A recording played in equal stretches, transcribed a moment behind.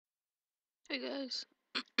Hey guys.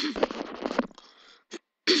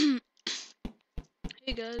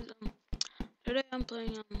 Hey guys. Today I'm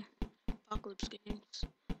playing Apocalypse games.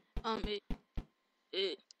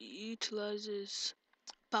 It utilizes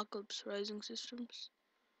Apocalypse Rising systems.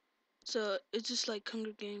 So it's just like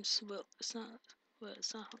Hunger Games. Well, it's not. Well,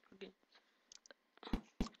 it's not Hunger Games.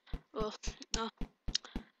 Well, uh,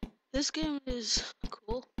 this game is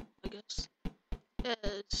cool, I guess. It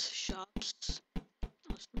has shops.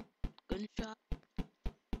 Awesome. Gun shop.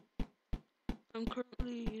 I'm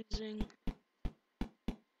currently using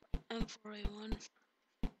M4A1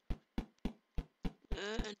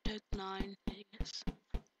 and Tech 9, I guess.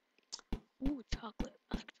 Ooh, chocolate.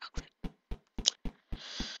 I like chocolate.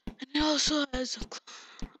 And it also has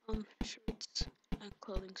shirts and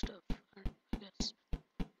clothing stuff, I guess.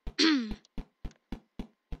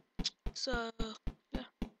 So yeah.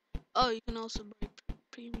 Oh, you can also buy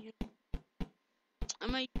premium. I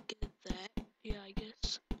might get that. Yeah, I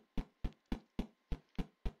guess.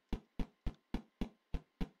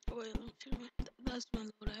 Oh, wait, let me see. That's my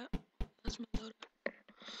loadout. That's my loadout.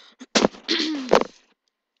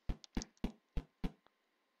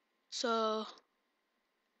 So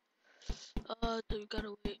we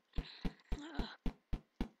gotta wait.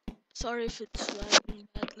 Sorry if it's lagging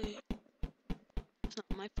badly. It's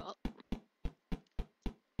not my fault.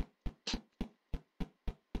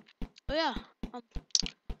 Oh yeah.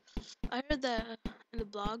 I heard that in the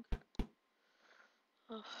blog.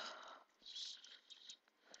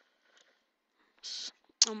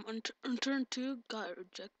 Unturned 2 got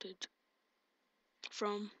rejected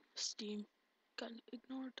from Steam. Got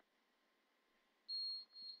ignored.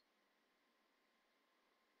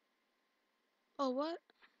 Oh, what?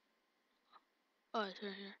 Oh, it's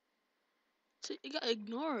right here. So it got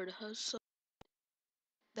ignored. So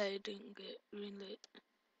that it didn't get greenlit.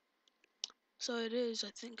 So it is,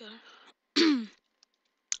 I think.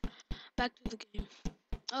 Back to the game.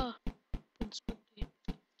 Oh, inspecting.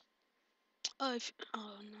 Oh,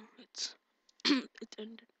 no, it's it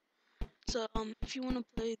ended. So if you want to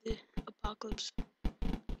play the Apocalypse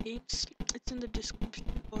games, it's in the description,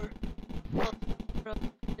 or I'll put up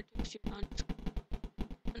an annotation on Discord.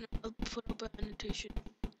 And I'll put up an annotation.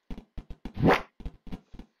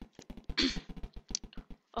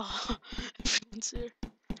 Oh, everyone's here.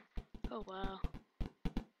 Oh wow.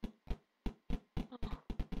 Oh,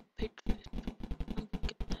 Patriot. I'm gonna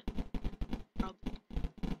get that. Probably.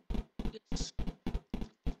 Yes.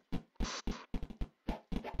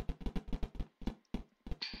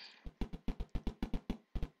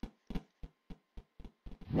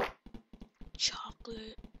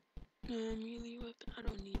 Chocolate. Melee weapon. I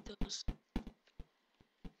don't need those.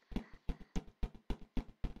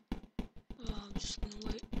 Oh, I'm just gonna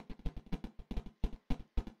wait.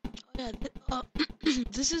 Oh yeah.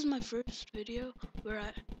 This is my first video where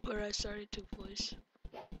I started to voice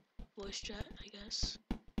chat, I guess.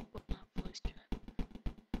 Well, not voice chat.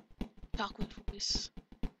 Talk with voice.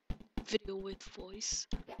 Video with voice.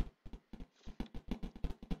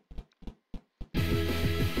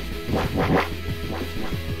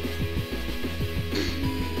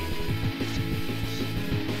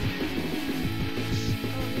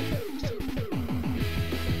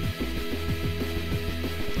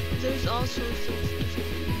 There's all sorts of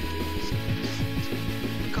different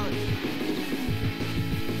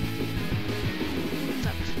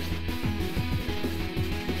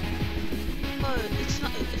it's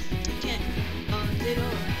not, you can't, they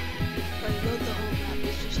don't, like, load the whole map,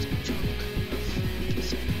 it's just a chunk of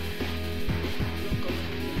piece of logo,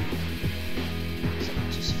 so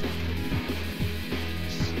it's just fun.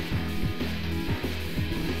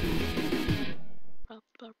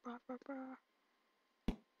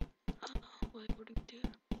 Wait, what do we do?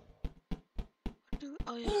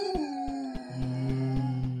 Oh yeah.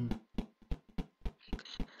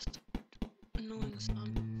 Annoying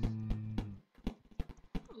sound.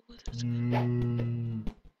 Oh, there's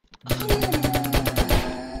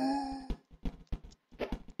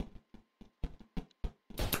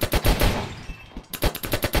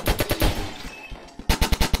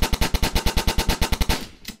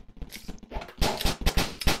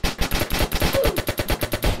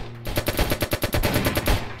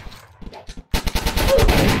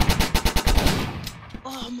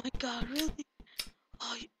Oh my god, really?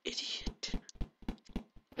 Oh, you idiot.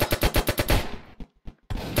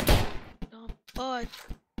 No. Oh,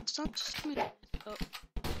 it's not just me. Oh.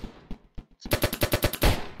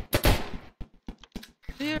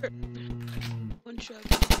 Here. One shot.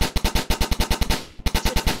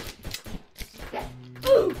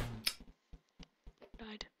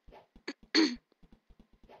 Died.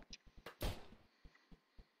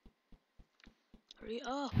 Hurry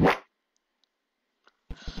up.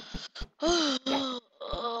 Oh,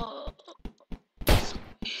 oh, it's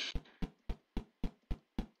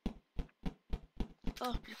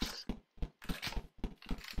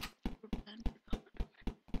banned. Oh,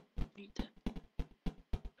 don't need that.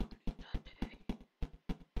 Don't need that. Hey.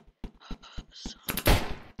 So,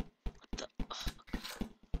 what the?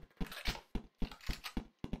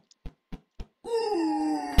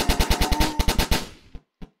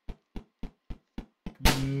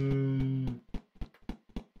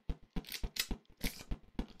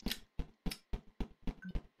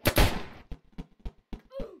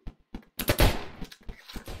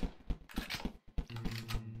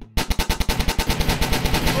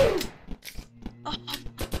 Oh,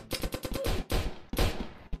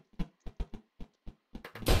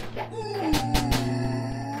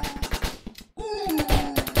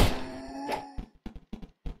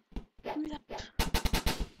 give me that.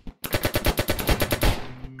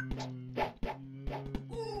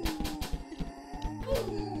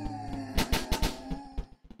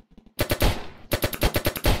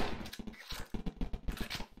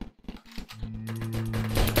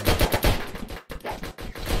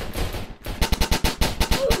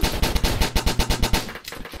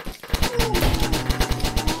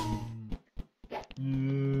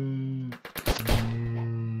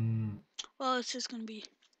 Well, it's just gonna be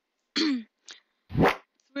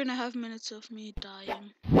 3.5 minutes of me dying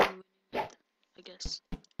and winning it, I guess.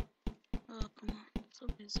 Oh, come on. So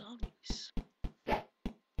many zombies. Oh,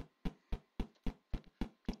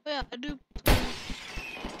 yeah, I do play.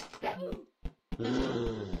 I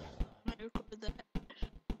record that.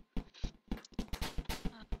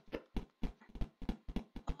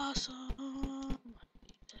 Awesome.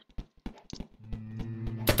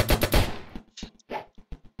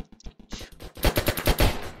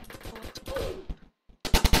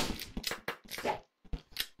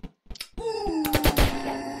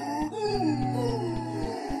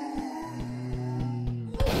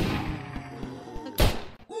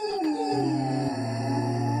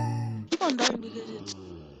 Keep on dying because it's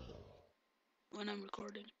when I'm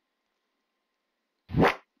recording.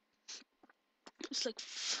 It's like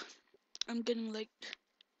I'm getting like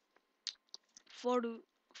 4 to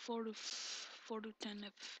 10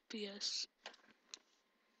 FPS.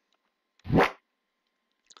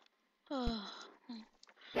 Oh,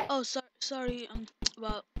 sorry.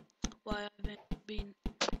 About why I haven't been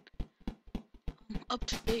up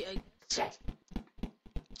to date. I guess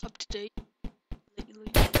up to date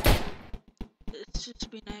lately. It's just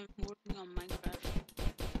been I'm working on Minecraft.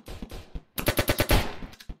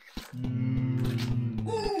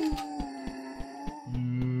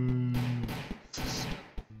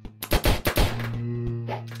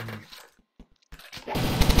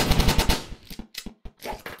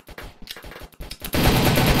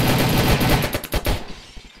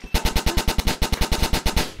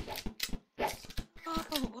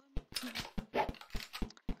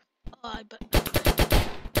 Oh, I bet.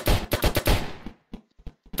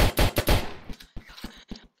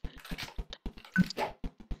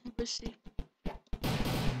 Let's see.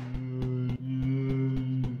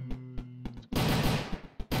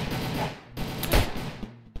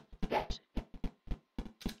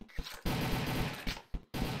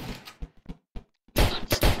 I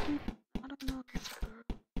don't know.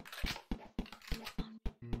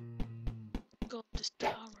 Go up this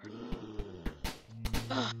tower.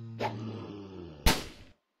 Ugh.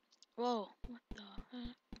 Whoa, what the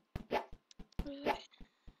heck? Really?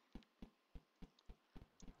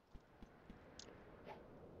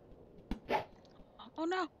 Oh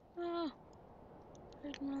no! Oh,